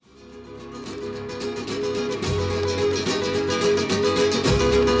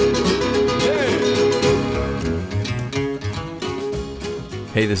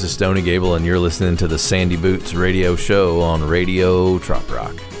Hey, this is Stony Gable, and you're listening to the Sandy Boots Radio Show on Radio Trop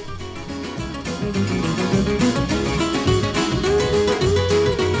Rock.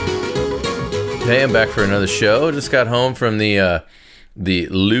 Hey, I'm back for another show. Just got home from the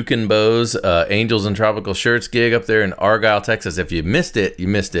Luke and Bo's Angels and Tropical Shirts gig up there in Argyle, Texas. If you missed it, you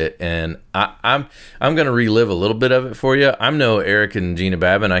missed it, and I'm going to relive a little bit of it for you. I'm no Eric and Gina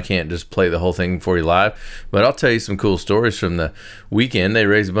Babin. I can't just play the whole thing for you live, but I'll tell you some cool stories from the weekend. They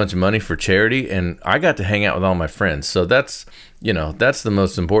raised a bunch of money for charity, and I got to hang out with all my friends. So that's the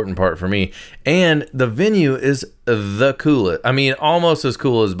most important part for me. And the venue is the coolest. I mean, almost as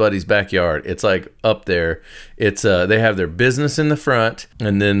cool as Buddy's backyard. It's like up there. It's they have their business in the front,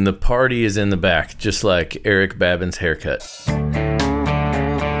 and then the party is in the back, just like Eric Babin's haircut. Well,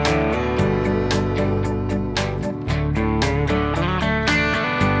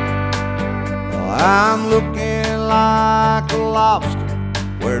 I'm looking like a lobster,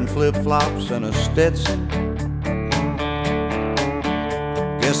 wearing flip-flops and a Stetson.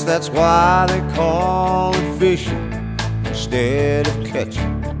 Guess that's why they call it fishing instead of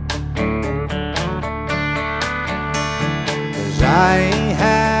catching. 'Cause I ain't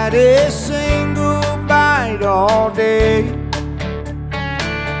had a single bite all day,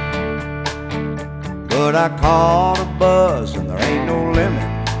 but I caught a buzz and there ain't no limit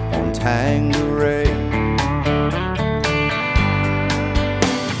on Tanqueray.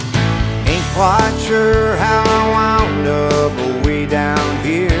 Ain't quite sure how I wound up way down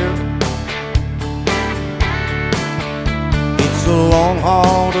here. It's a long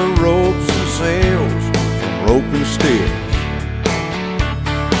haul to ropes and sails, from rope and stairs.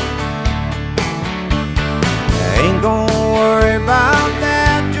 I ain't gonna worry about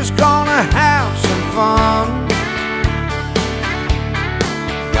that, just gonna have some fun.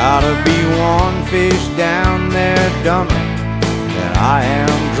 Gotta be one fish down there dumber than I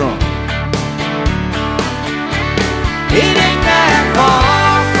am drunk. It ain't that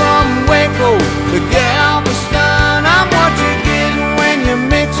far from Waco to Galveston. I'm what you get when you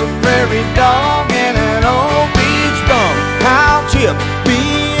mix a prairie dog and an old beach bum. Cow chip,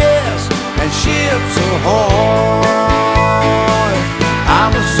 BS, and ships ahoy.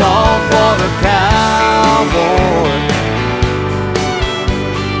 I'm a saltwater cowboy.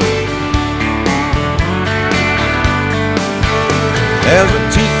 There's a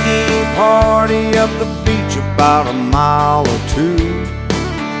tiki party up the beach about a mile or two,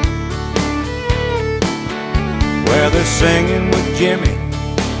 where they're singing with Jimmy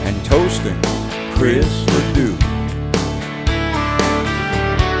and toasting Chris Ledoux.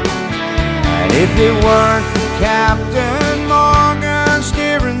 And if it weren't for Captain Morgan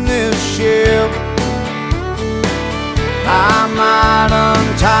steering this ship, I might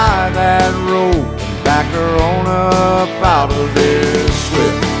untie that rope and back her on up out of this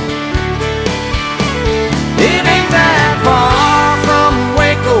slip. It ain't that far from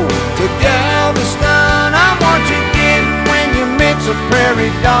Waco to Galveston. I'm what you get when you mix a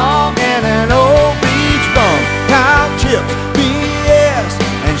prairie dog and an old beach bum. Cow chips, BS,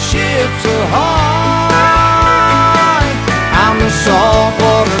 and ships ahoy. I'm the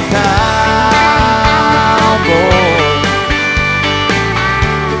saltwater cowboy.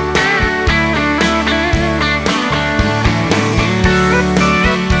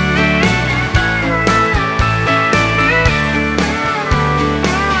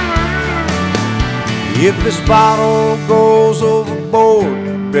 If this bottle goes overboard,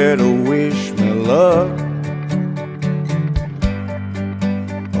 you better wish me luck.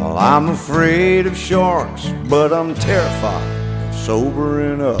 Well, I'm afraid of sharks, but I'm terrified of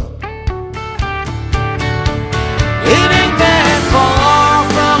sobering up. It ain't that far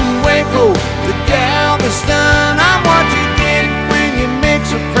from Waco to Galveston. I'm what you get when you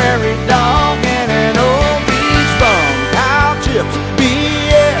mix a prairie dog and an old beach bum. Cow chips,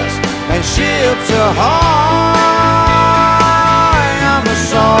 BS, and ships ahoy. I'm a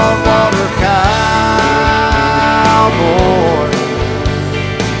saltwater cowboy.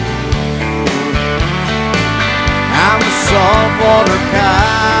 I'm a saltwater cowboy.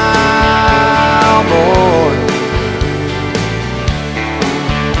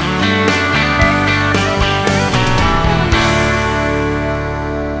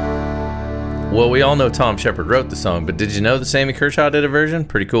 Well, we all know Tom Shepard wrote the song, but did you know that Sammy Kershaw did a version?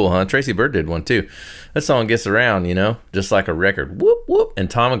 Pretty cool, huh? Tracy Byrd did one too. That song gets around, just like a record. Whoop, whoop. And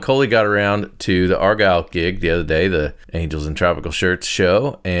Tom and Coley got around to the Argyle gig the other day, the Angels and Tropical Shirts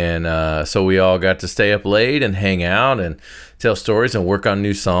show. And so we all got to stay up late and hang out and tell stories and work on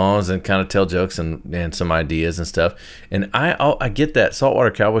new songs and kind of tell jokes and some ideas and stuff. And I get that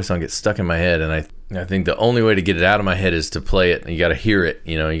Saltwater Cowboy song gets stuck in my head, and I think the only way to get it out of my head is to play it. You got to hear it.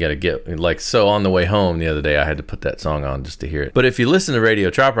 You got to get, like, so on the way home the other day, I had to put that song on just to hear it. But if you listen to Radio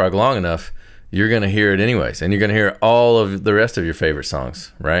Trop Rock long enough, you're going to hear it anyways. And you're going to hear all of the rest of your favorite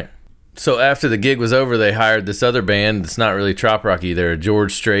songs, right? So after the gig was over, they hired this other band that's not really trop rocky. They're a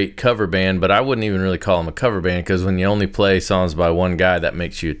George Strait cover band, but I wouldn't even really call them a cover band, because when you only play songs by one guy, that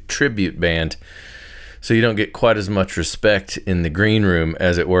makes you a tribute band. So you don't get quite as much respect in the green room,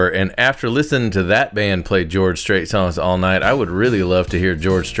 as it were. And after listening to that band play George Strait songs all night, I would really love to hear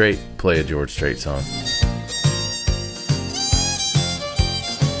George Strait play a George Strait song.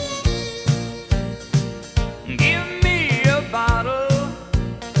 Give me a bottle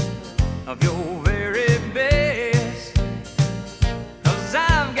of your very best, 'cause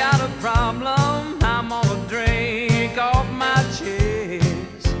I've got a problem I'm gonna drink off my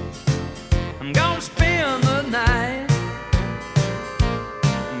chest. I'm gonna spend the night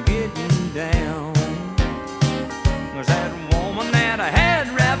getting down, 'cause that woman that I had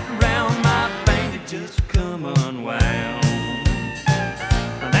wrapped around my finger just come unwound.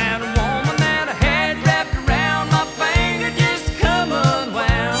 That woman that I had wrapped around my finger just come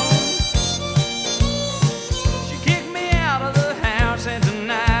unwound. She kicked me out of the house, and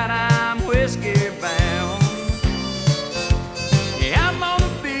tonight I'm whiskey bound. Yeah, I'm gonna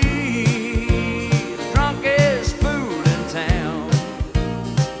be the drunkest fool in town,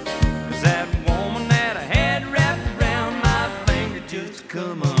 'cause that woman that I had wrapped around my finger just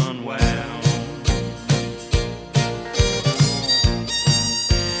come unwound.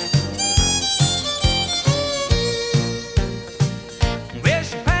 Well,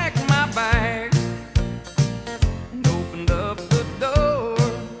 she packed my bags and opened up the door,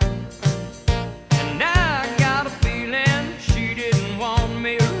 and I got a feeling she didn't want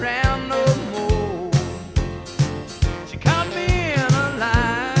me around no more. She caught me in a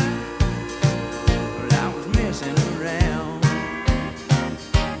lie, but I was messing around,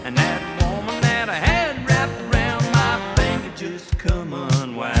 and that woman that I had wrapped around my finger just come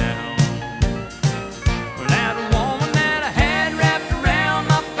unwound. Well, that woman that I had wrapped around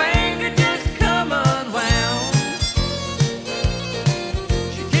my finger just come unwound.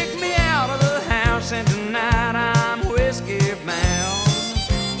 She kicked me out of the house, and tonight I'm whiskey bound.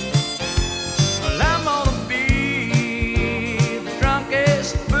 Well, I'm gonna be the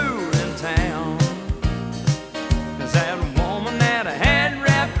drunkest fool in town, 'cause that woman that I had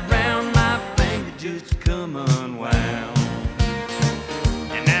wrapped around my finger just come unwound.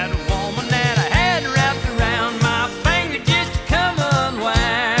 And that woman that I had wrapped around my finger just come unwound.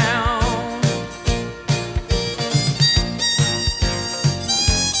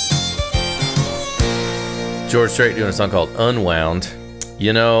 George Strait doing a song called Unwound.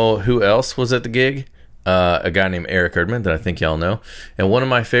 You know who else was at the gig? A guy named Eric Erdman that I think y'all know. And one of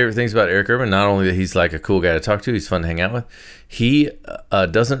my favorite things about Eric Erdman, not only that he's like a cool guy to talk to, he's fun to hang out with, he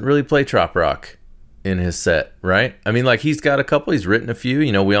doesn't really play trop rock in his set, right? I mean, like, he's got a couple, he's written a few,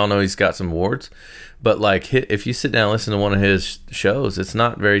 we all know he's got some awards, but like, if you sit down and listen to one of his shows, it's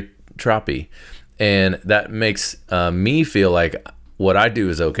not very troppy. And that makes me feel like what I do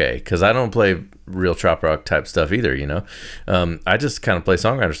is okay, because I don't play real trop rock type stuff either, I just kind of play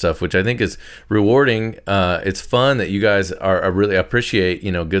songwriter stuff, which I think is rewarding. It's fun that you guys are really appreciate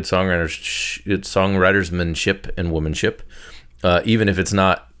good songwriters, good songwritersmanship and womanship, even if it's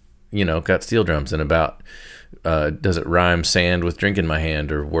not got steel drums and about does it rhyme sand with drink in my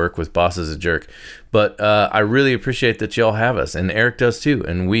hand or work with boss as a jerk. But I really appreciate that y'all have us, and Eric does too.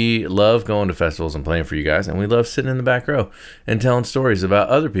 And we love going to festivals and playing for you guys, and we love sitting in the back row and telling stories about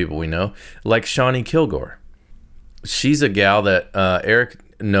other people we know, like Shawnee Kilgore. She's a gal that Eric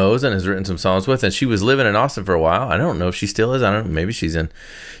knows and has written some songs with, and she was living in Austin for a while. I don't know if she still is. I don't know. Maybe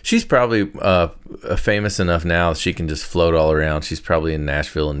she's probably famous enough now that she can just float all around. She's probably in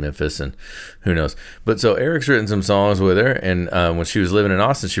Nashville and Memphis and who knows. But so Eric's written some songs with her, and when she was living in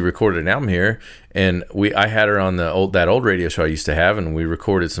Austin, she recorded an album here, and I had her on that old radio show I used to have, and we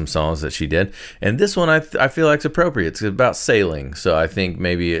recorded some songs that she did. And this one I feel like it's appropriate. It's about sailing, so I think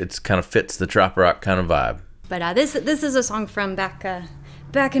maybe it's kind of fits the trop rock kind of vibe. But this is a song from back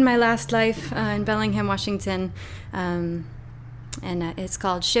in my last life in Bellingham, Washington, and it's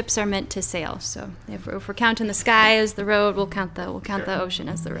called "Ships Are Meant to Sail." So if we're counting the sky as the road, we'll count the ocean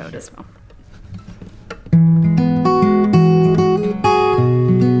as the road as well.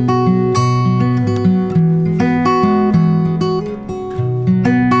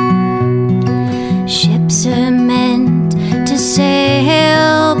 Ships are meant to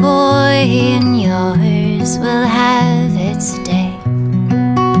sail, boy, and yours will have its day.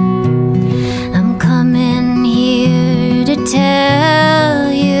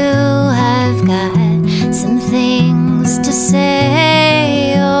 Tell you I've got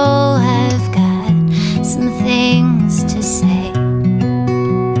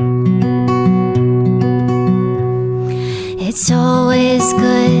It's always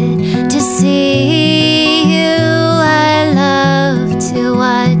good to see you. I love to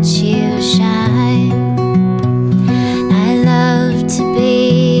watch you shine. I love to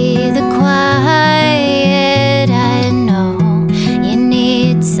be the quiet I know you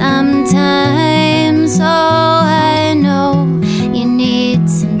need sometimes. Oh, I know you need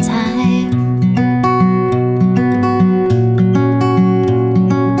some time.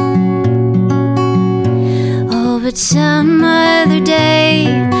 Oh, but some other day,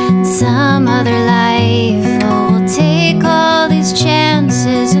 some other life, oh, we'll take all these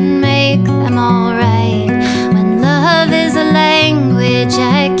chances and make them alright. When love is a language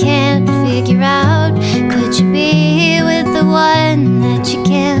I can't figure out, could you be with the one that you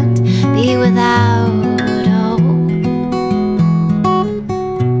can't be without?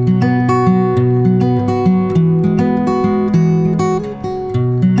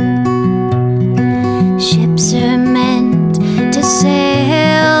 Ships are meant to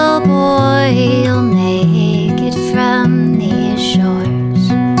sail, boy, you'll make it from these shores.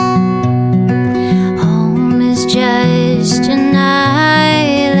 Home is just an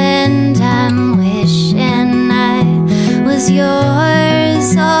island, I'm wishing I was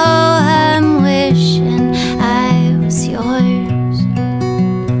yours. Oh, I'm wishing I was yours.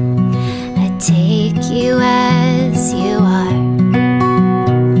 I'd take you as you are.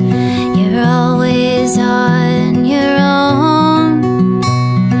 You're always on your own.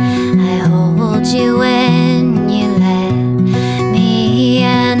 I hold you when you let me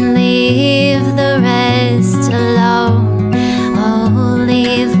and leave the rest alone. Oh,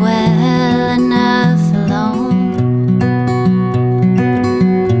 leave well enough alone.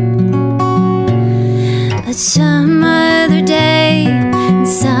 But some other day,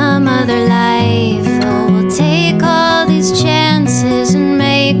 some other life, oh, we'll take all these chances and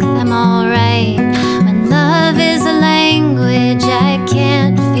make them alright. When love is a language I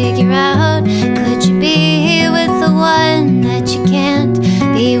can't figure out, could you be with the one that you can't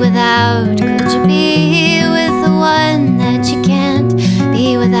be without? Could you be with the one that you can't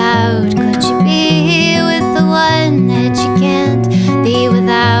be without? Could you be with the one that you can't be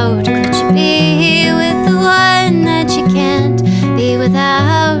without? Could you be with the one that you can't be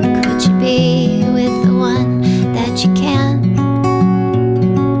without? Could you be with the one that you can't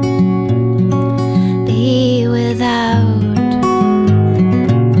be without?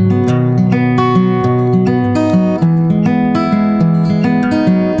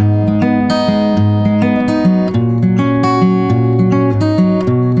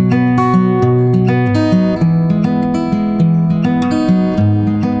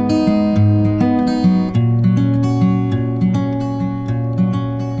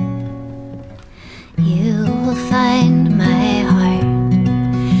 You will find my heart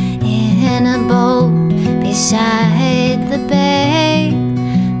in a boat beside the bay,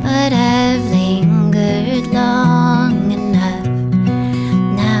 but I've lingered long enough.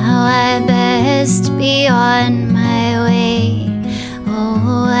 Now I best be on my way.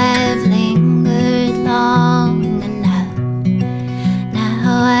 Oh, I've lingered long enough.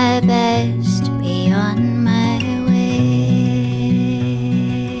 Now I best be on my way.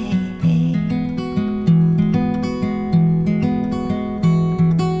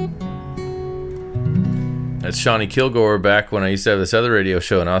 That's Shawnee Kilgore back when I used to have this other radio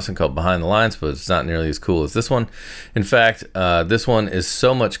show in Austin called Behind the Lines, but it's not nearly as cool as this one. In fact, this one is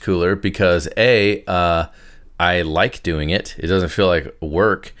so much cooler because A, I like doing it. It doesn't feel like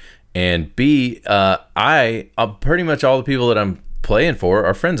work. And B, pretty much all the people that I'm playing for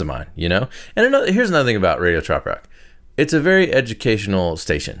are friends of mine, you know? And here's another thing about Radio Trop Rock. It's a very educational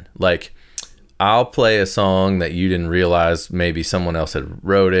station. Like, I'll play a song that you didn't realize maybe someone else had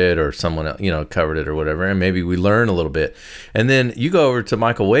wrote it or someone else, covered it or whatever, and maybe we learn a little bit. And then you go over to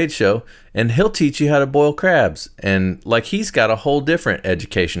Michael Wade's show, and he'll teach you how to boil crabs. And, like, he's got a whole different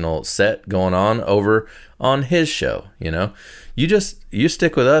educational set going on over on his show, You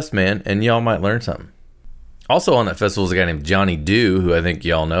stick with us, man, and y'all might learn something. Also on that festival is a guy named Johnny Dew, who I think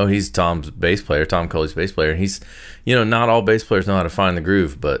y'all know. He's Tom's bass player, Tom Coley's bass player. And he's, not all bass players know how to find the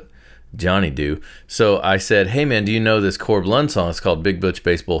groove, but Johnny do. So I said, hey man, do you know this Corb Lund song? It's called Big Butch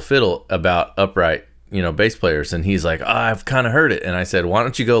Bass Bull Fiddle, about upright, bass players. And he's like, I've kind of heard it. And I said, why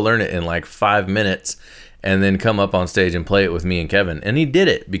don't you go learn it in like 5 minutes and then come up on stage and play it with me and Kevin? And he did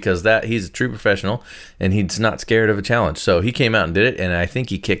it because he's a true professional and he's not scared of a challenge. So he came out and did it, and I think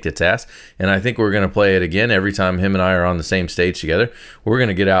he kicked its ass. And I think we're going to play it again every time him and I are on the same stage together. We're going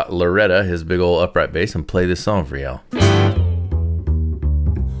to get out Loretta, his big old upright bass, and play this song for y'all.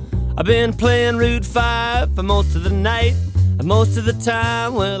 I've been playing Route 5 for most of the night. And most of the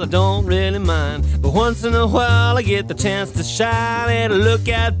time, well, I don't really mind. But once in a while I get the chance to shine and look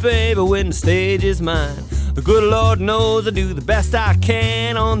at baby when the stage is mine. The good Lord knows I do the best I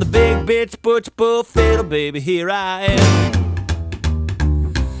can on the big bitch butch bull fiddle, baby, here I am.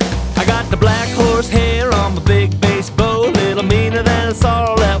 I got the black horse hair on my big bass bow, little meaner than a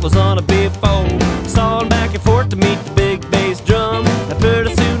sorrel that was on a before. Sawing back and forth to meet the big bass drum, and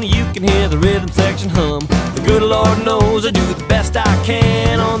pretty soon you can hear the rhythm section hum. The good Lord knows I do the best I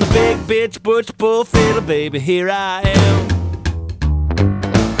can on the big bitch butch bull fiddle, baby, here I am.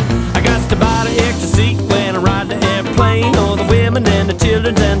 I got to buy the extra seat when I ride the airplane, or the women and the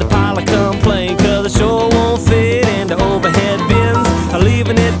children and the pilot complain, 'cause the sure won't fit into overhead bins.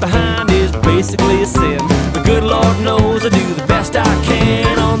 Leaving it behind is basically a sin. The good Lord knows I do the best I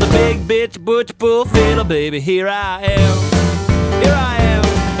can on the big bitch butch bull fiddle, baby, here I am. Here I am.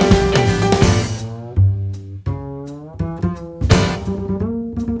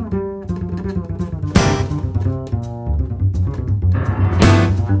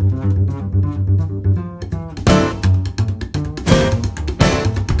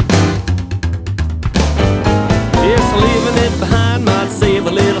 Save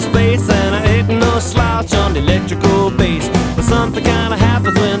a little space, and I ain't no slouch on the electrical bass. But something kinda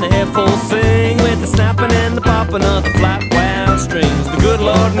happens when the F-holes sing, with the snapping and the popping of the flat wound strings. The good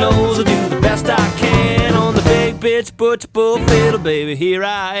Lord knows I do the best I can on the big bitch butch bull fiddle, baby, here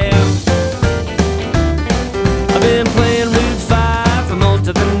I am. I've been playing Route 5 for most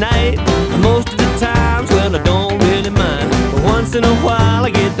of the night, and most of the times, well, I don't really mind. But once in a while I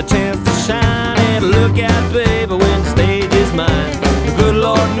get the chance to shine and look at baby when the stage is mine. The good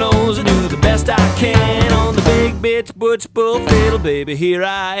Lord knows I do the best I can on the big bitch butch bull fiddle, baby, here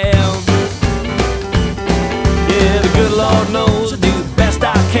I am. Yeah, the good Lord knows I do the best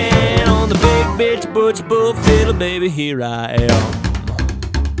I can on the big bitch butch bull fiddle, baby, here I am.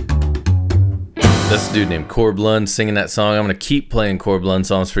 That's a dude named Corb Lund singing that song. I'm going to keep playing Corb Lund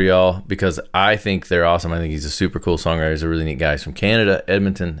songs for y'all because I think they're awesome. I think he's a super cool songwriter. He's a really neat guy. He's from Canada,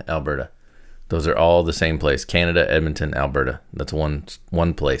 Edmonton, Alberta. Those are all the same place. Canada, Edmonton, Alberta. That's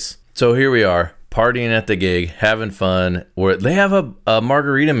one place. So here we are, partying at the gig, having fun. They have a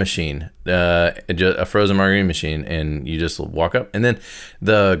margarita machine, a frozen margarita machine, and you just walk up. And then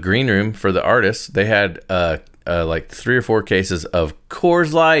the green room for the artists, they had like 3 or 4 cases of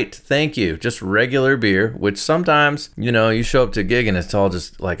Coors Light. Thank you. Just regular beer, which sometimes, you show up to a gig and it's all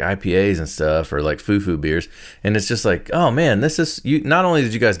just like IPAs and stuff, or like foo-foo beers. And it's just like, oh man, this is, not only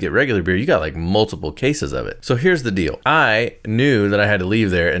did you guys get regular beer, you got like multiple cases of it. So here's the deal. I knew that I had to leave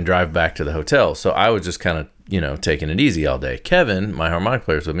there and drive back to the hotel. So I was just kind of, taking it easy all day. Kevin, my harmonic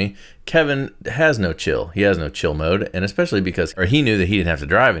player's with me. Kevin has no chill. He has no chill mode. And especially because he knew that he didn't have to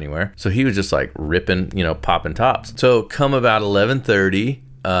drive anywhere. So he was just like ripping, popping tops. So come about 11:30,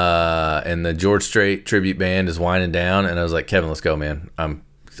 and the George Strait tribute band is winding down. And I was like, Kevin, let's go, man. I'm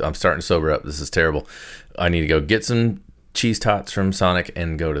starting to sober up. This is terrible. I need to go get some cheese tots from Sonic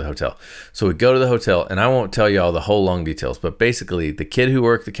and go to the hotel. So we go to the hotel, and I won't tell you all the whole long details, but basically the kid who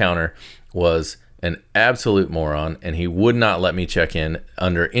worked the counter was an absolute moron, and he would not let me check in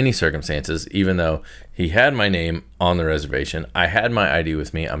under any circumstances, even though he had my name on the reservation. I had my ID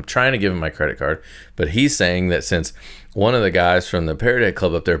with me. I'm trying to give him my credit card, but he's saying that since one of the guys from the Paradise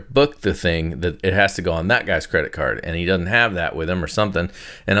Club up there booked the thing, that it has to go on that guy's credit card, and he doesn't have that with him or something.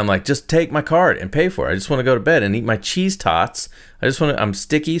 And I'm like, just take my card and pay for it. I just want to go to bed and eat my cheese tots. I'm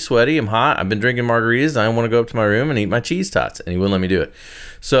sticky, sweaty, I'm hot. I've been drinking margaritas. I want to go up to my room and eat my cheese tots. And he wouldn't let me do it.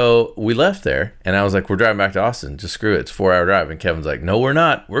 So we left there, and I was like, we're driving back to Austin. Just screw it. It's a 4-hour drive. And Kevin's like, no, we're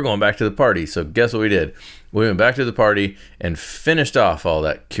not. We're going back to the party. So guess what we did? We went back to the party and finished off all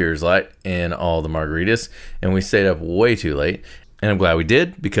that Coors Light and all the margaritas. And we stayed up way too late. And I'm glad we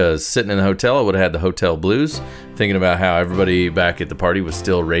did, because sitting in the hotel, I would have had the hotel blues, thinking about how everybody back at the party was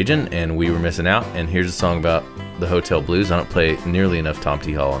still raging and we were missing out. And here's a song about the hotel blues. I don't play nearly enough Tom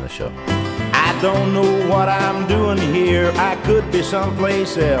T. Hall on the show. I don't know what I'm doing here. I could be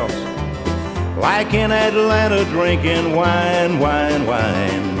someplace else, like in Atlanta drinking wine.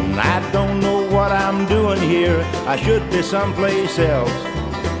 I don't know what I'm doing here. I should be someplace else,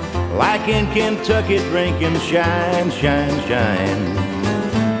 like in Kentucky drinking shine.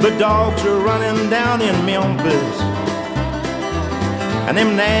 The dogs are running down in Memphis, and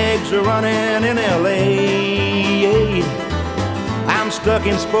them nags are running in L.A. I'm stuck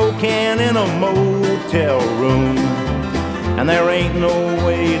in Spokane in a motel room, and there ain't no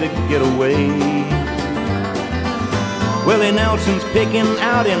way to get away. Willie Nelson's picking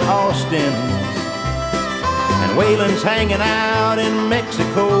out in Austin, and Waylon's hanging out in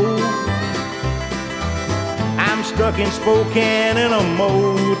Mexico. I'm stuck in Spokane in a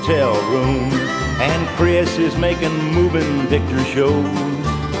motel room, and Chris is making moving picture shows.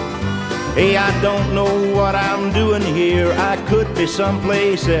 Hey, I don't know what I'm doing here. I could be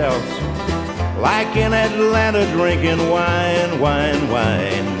someplace else, like in Atlanta drinking wine, wine,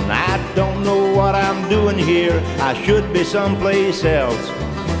 wine. I don't know what I'm doing here. I should be someplace else,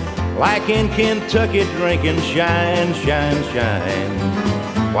 like in Kentucky drinking shine, shine, shine.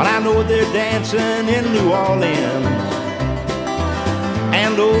 Well, I know they're dancing in New Orleans,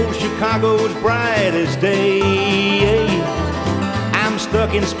 and old Chicago's brightest day. I'm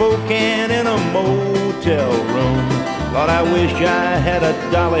stuck in Spokane in a motel room. Lord, I wish I had a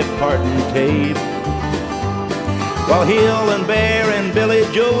Dolly Parton tape. While Hill and Bear and Billy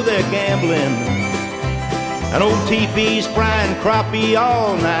Joe, they're gambling, and old TP's frying crappie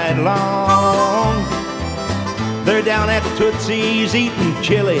all night long. They're down at Tootsie's eating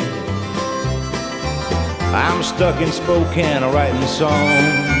chili. I'm stuck in Spokane writing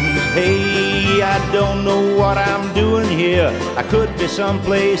songs. Hey, I don't know what I'm doing here. I could be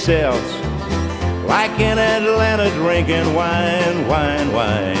someplace else, like in Atlanta drinking wine, wine,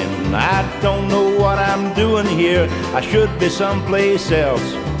 wine. I don't know what I'm doing here. I should be someplace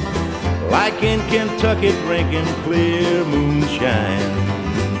else, like in Kentucky drinking clear moonshine.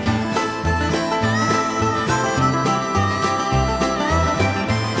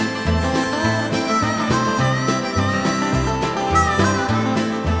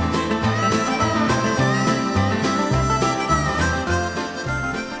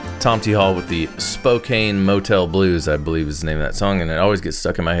 Tom T. Hall with the Spokane Motel Blues, I believe is the name of that song, and it always gets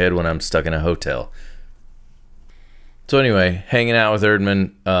stuck in my head when I'm stuck in a hotel. So anyway, hanging out with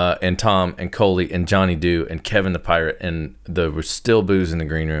Erdman and Tom and Coley and Johnny Dew and Kevin the Pirate, and there was still booze in the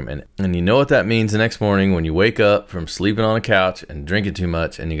green room. And you know what that means the next morning when you wake up from sleeping on a couch and drinking too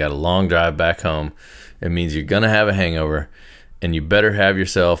much and you got a long drive back home. It means you're going to have a hangover, and you better have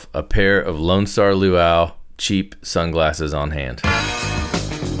yourself a pair of Lone Star Luau cheap sunglasses on hand.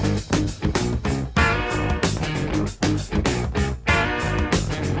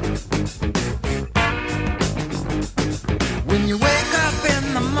 When you wake up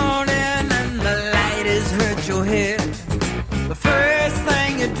in the morning and the light has hurt your head, the first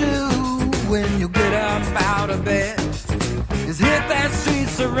thing you do when you get up out of bed is hit that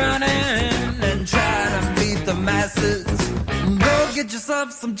streets a running and try to beat the masses. Go get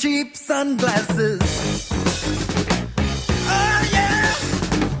yourself some cheap sunglasses. Oh yeah!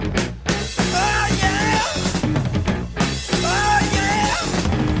 Oh yeah! Oh yeah!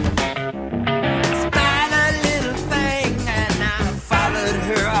 Spied a little thing and I followed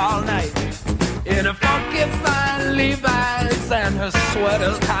her all night in a funky fine Levi's and her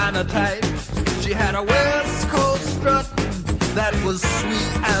sweater's kinda tight. She had a West Coast strut that was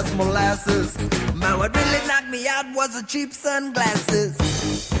sweet as molasses. Man, what really knocked me out was the cheap sunglasses.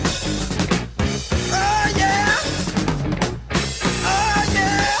 Oh yeah! Oh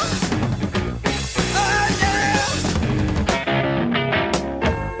yeah! Oh yeah!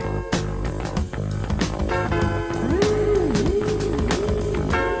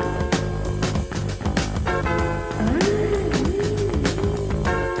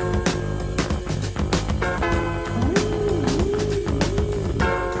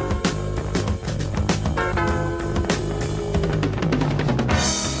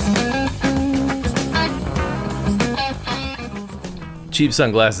 Cheap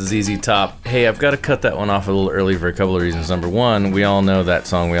Sunglasses, Easy Top. Hey, I've got to cut that one off a little early for a couple of reasons. Number one, we all know that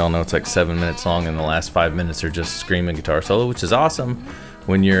song. We all know it's like 7 minutes long, and the last 5 minutes are just screaming guitar solo, which is awesome.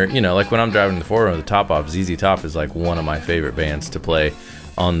 When you're, like when I'm driving the 4 with the top off, ZZ Top is like one of my favorite bands to play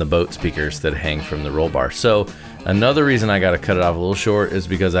on the boat speakers that hang from the roll bar. So another reason I got to cut it off a little short is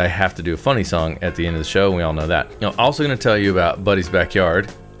because I have to do a funny song at the end of the show. And we all know that. Also going to tell you about Buddy's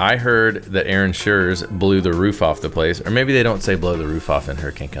Backyard. I heard that Aaron Schurz blew the roof off the place, or maybe they don't say blow the roof off in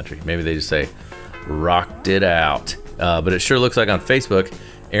Hurricane Country. Maybe they just say rocked it out. But it sure looks like on Facebook,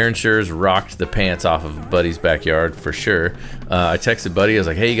 Aaron Schurz rocked the pants off of Buddy's Backyard for sure. I texted Buddy. I was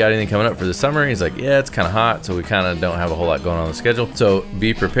like, hey, you got anything coming up for the summer? He's like, yeah, it's kind of hot, so we kind of don't have a whole lot going on the schedule. So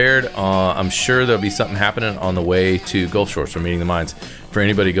be prepared. I'm sure there'll be something happening on the way to Gulf Shores for Meeting the Minds. For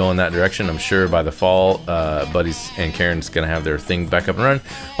anybody going that direction, I'm sure by the fall, Buddy's and Karen's going to have their thing back up and running.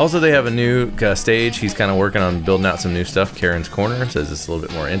 Also, they have a new stage. He's kind of working on building out some new stuff. Karen's Corner says it's a little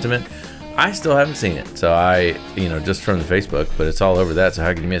bit more intimate. I still haven't seen it, so I, just from the Facebook, but it's all over that, so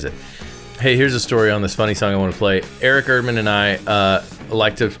how can you miss it? Hey, here's a story on this funny song I want to play. Eric Erdman and I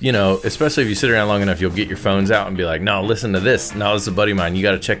like to, especially if you sit around long enough, you'll get your phones out and be like, no, listen to this. No, this is a buddy of mine. You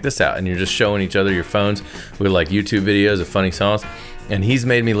got to check this out. And you're just showing each other your phones with like YouTube videos of funny songs. And he's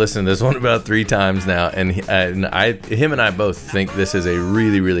made me listen to this one about 3 times now, and him and I both think this is a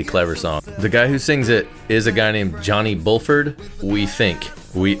really, really clever song. The guy who sings it is a guy named Johnny Bulford. We think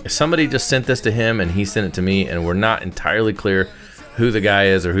somebody just sent this to him, and he sent it to me, and we're not entirely clear who the guy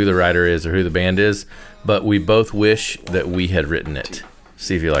is, or who the writer is, or who the band is, but we both wish that we had written it.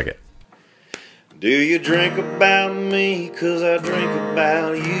 See if you like it. Do you drink about me 'cause I drink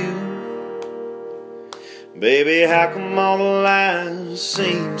about you? Baby, how come all the lies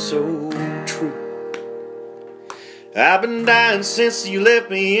seem so true? I've been dying since you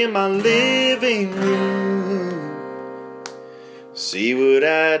left me in my living room. See what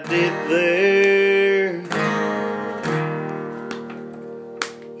I did there?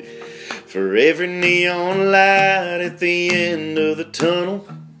 For every neon light at the end of the tunnel,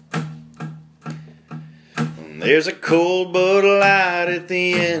 there's a cold Bud Light at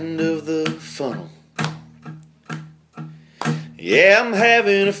the end of the funnel. Yeah, I'm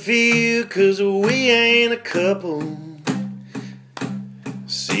having a few 'cause we ain't a couple.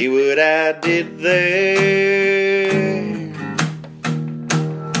 See what I did there?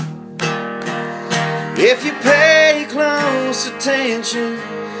 If you pay close attention,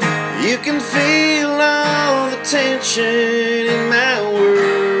 you can feel all the tension in my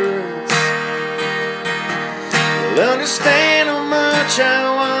words. You'll understand how much I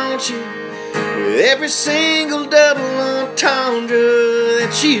want you with every single double entendre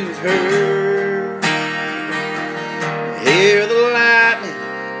that you've heard. Hear the lightning,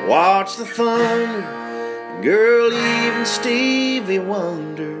 watch the thunder, girl, even Stevie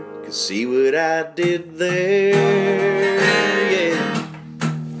Wonder could see what I did there, yeah.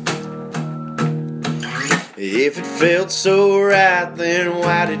 If it felt so right, then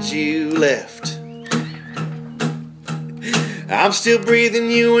why did you left? I'm still breathing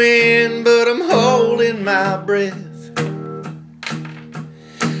you in, but I'm holding my breath.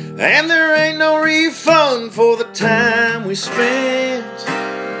 And there ain't no refund for the time we spent.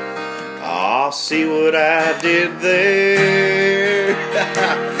 I'll see what I did there.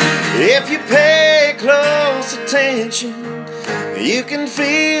 If you pay close attention, you can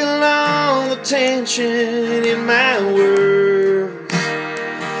feel all the tension in my words.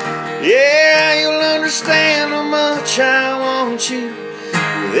 Yeah, you'll understand how much I want you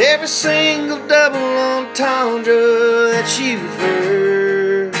with every single double entendre that you've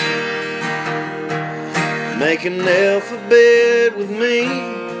heard. Make an alphabet with me,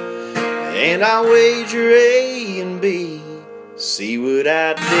 and I'll wager A and B. See what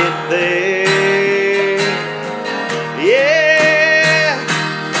I did there? Yeah,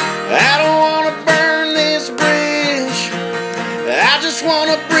 I don't want to burn this bridge, I just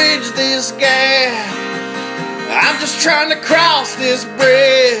want to bridge this gap. I'm just trying to cross this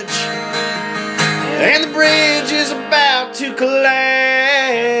bridge, and the bridge is about to collapse.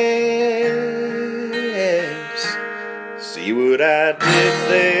 See what I did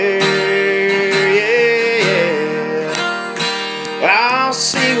there? Yeah, I'll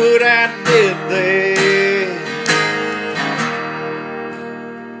see what I did there.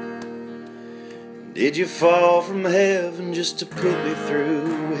 Did you fall from heaven just to put me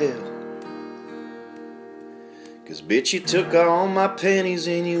through hell? 'Cause bitch, you took all my pennies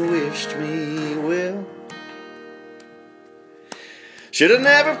and you wished me well. Should've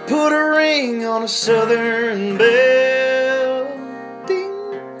never put a ring on a southern belle. Ding.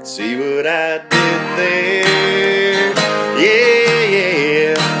 See what I did there?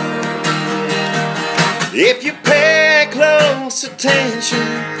 Yeah. If you pay close attention,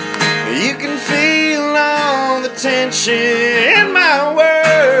 you can feel all the tension in my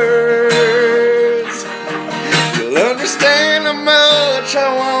words. You'll understand how much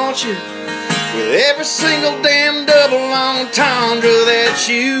I want you with every single damn double entendre that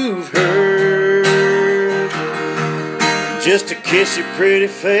you've heard. Just to kiss your pretty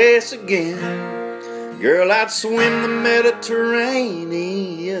face again, girl, I'd swim the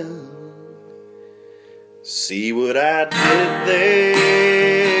Mediterranean. See what I did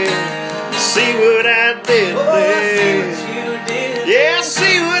there? See what I did there? Yeah,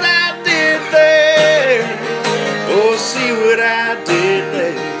 see what I did there? Oh, see what I did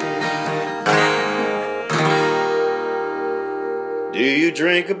there? Do you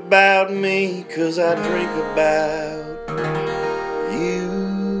drink about me? 'Cause I drink about you.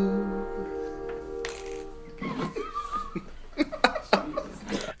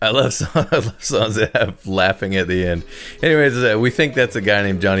 I love songs that have laughing at the end. Anyways, we think that's a guy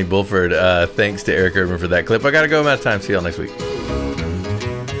named Johnny Bulford. Thanks to Eric Urban for that clip. I gotta go. I'm out of time. See y'all next week.